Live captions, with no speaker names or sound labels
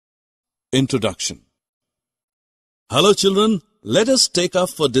Introduction. Hello children, let us take up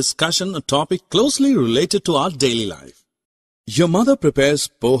for discussion a topic closely related to our daily life. Your mother prepares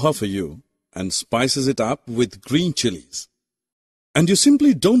poha for you and spices it up with green chilies. And you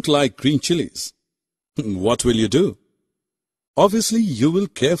simply don't like green chilies. What will you do? Obviously, you will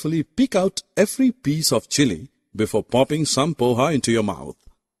carefully pick out every piece of chili before popping some poha into your mouth.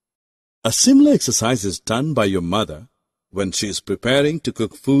 A similar exercise is done by your mother when she is preparing to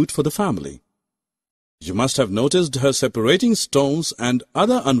cook food for the family. You must have noticed her separating stones and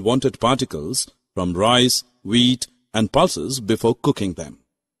other unwanted particles from rice, wheat, and pulses before cooking them.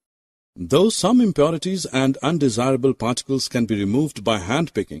 Though some impurities and undesirable particles can be removed by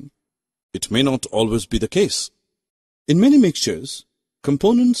hand picking, it may not always be the case. In many mixtures,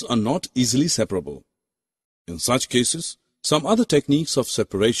 components are not easily separable. In such cases, some other techniques of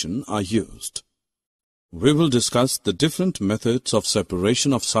separation are used. We will discuss the different methods of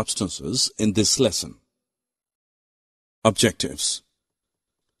separation of substances in this lesson. Objectives.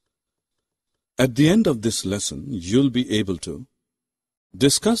 At the end of this lesson, you'll be able to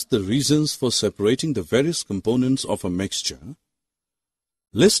discuss the reasons for separating the various components of a mixture,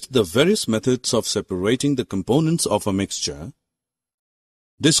 list the various methods of separating the components of a mixture,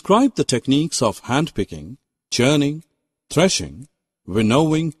 describe the techniques of hand-picking, churning, threshing,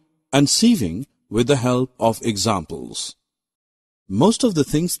 winnowing, and sieving with the help of examples. Most of the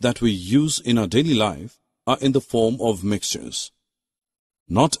things that we use in our daily life are in the form of mixtures.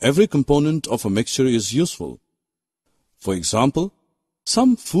 Not every component of a mixture is useful. For example,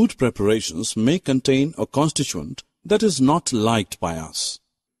 some food preparations may contain a constituent that is not liked by us.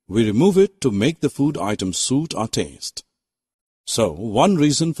 We remove it to make the food item suit our taste. So, one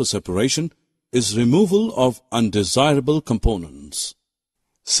reason for separation is removal of undesirable components.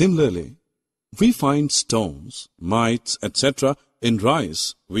 Similarly, we find stones, mites, etc. in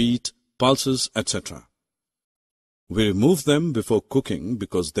rice, wheat, pulses, etc. We remove them before cooking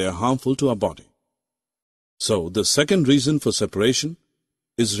because they are harmful to our body. So, the second reason for separation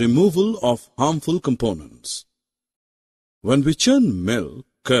is removal of harmful components. When we churn milk,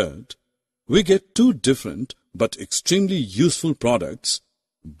 curd, we get two different but extremely useful products,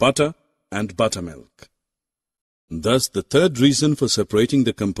 butter and buttermilk. Thus, the third reason for separating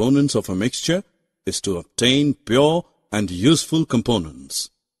the components of a mixture is to obtain pure and useful components.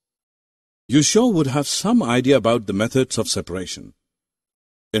 You sure would have some idea about the methods of separation.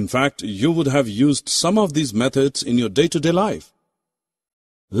 In fact, you would have used some of these methods in your day-to-day life.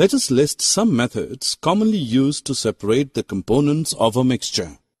 Let us list some methods commonly used to separate the components of a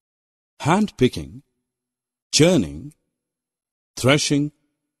mixture. Hand-picking, churning, threshing,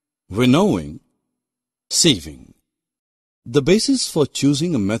 winnowing, sieving. The basis for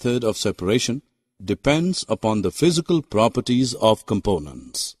choosing a method of separation depends upon the physical properties of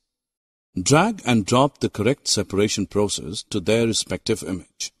components. Drag and drop the correct separation process to their respective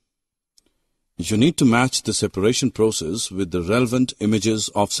image. You need to match the separation process with the relevant images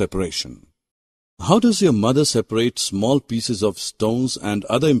of separation. How does your mother separate small pieces of stones and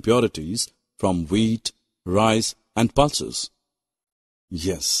other impurities from wheat, rice, and pulses?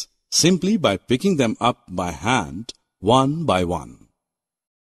 Yes, simply by picking them up by hand, one by one.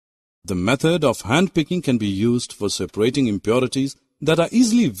 The method of hand picking can be used for separating impurities that are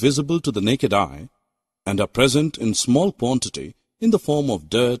easily visible to the naked eye and are present in small quantity in the form of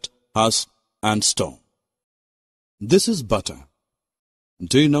dirt, husk, and stone. This is butter.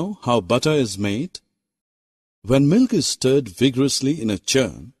 Do you know how butter is made? When milk is stirred vigorously in a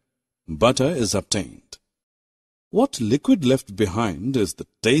churn, butter is obtained. What liquid left behind is the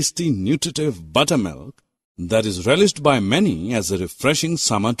tasty, nutritive buttermilk that is relished by many as a refreshing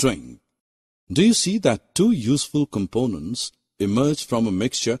summer drink. Do you see that two useful components emerge from a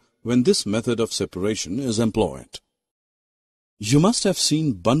mixture when this method of separation is employed? You must have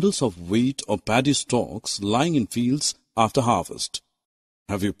seen bundles of wheat or paddy stalks lying in fields after harvest.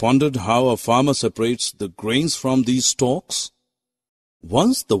 Have you pondered how a farmer separates the grains from these stalks?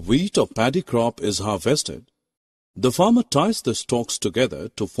 Once the wheat or paddy crop is harvested, the farmer ties the stalks together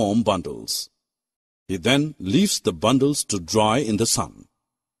to form bundles. He then leaves the bundles to dry in the sun.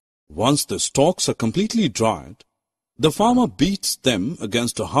 Once the stalks are completely dried, the farmer beats them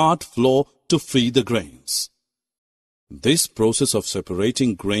against a hard floor to free the grains. This process of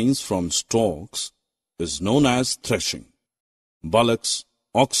separating grains from stalks is known as threshing. Bullocks,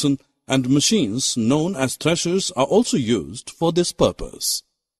 oxen, and machines known as threshers are also used for this purpose.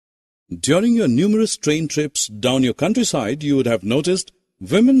 During your numerous train trips down your countryside, you would have noticed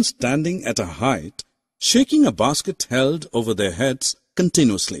women standing at a height, shaking a basket held over their heads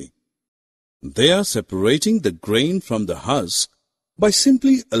continuously. They are separating the grain from the husk by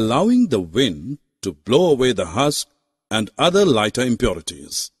simply allowing the wind to blow away the husk and other lighter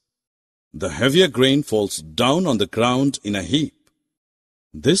impurities. The heavier grain falls down on the ground in a heap.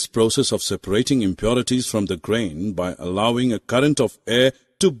 This process of separating impurities from the grain by allowing a current of air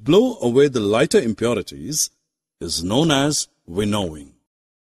to blow away the lighter impurities is known as winnowing.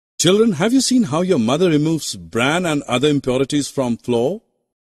 Children, have you seen how your mother removes bran and other impurities from flour?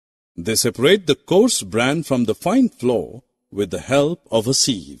 They separate the coarse bran from the fine flour with the help of a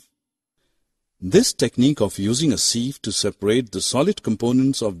sieve. This technique of using a sieve to separate the solid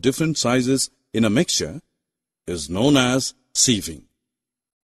components of different sizes in a mixture is known as sieving.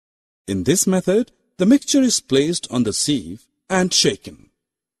 In this method, the mixture is placed on the sieve and shaken.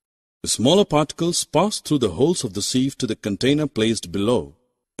 The smaller particles pass through the holes of the sieve to the container placed below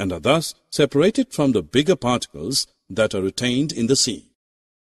and are thus separated from the bigger particles that are retained in the sieve.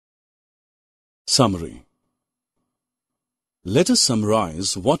 Summary. Let us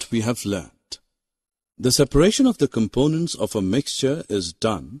summarize what we have learnt. The separation of the components of a mixture is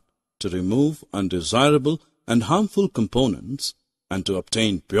done to remove undesirable and harmful components and to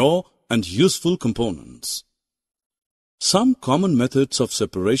obtain pure and useful components. Some common methods of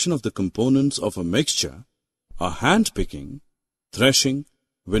separation of the components of a mixture are hand-picking, threshing,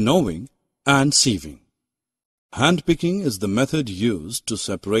 winnowing, and sieving. Hand-picking is the method used to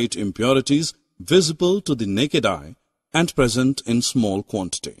separate impurities visible to the naked eye and present in small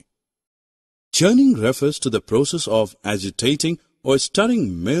quantity. Churning refers to the process of agitating or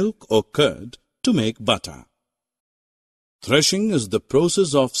stirring milk or curd to make butter. Threshing is the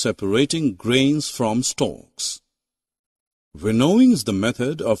process of separating grains from stalks. Winnowing is the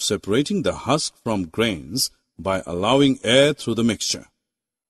method of separating the husk from grains by allowing air through the mixture.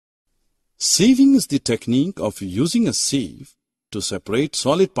 Sieving is the technique of using a sieve to separate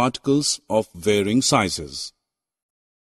solid particles of varying sizes.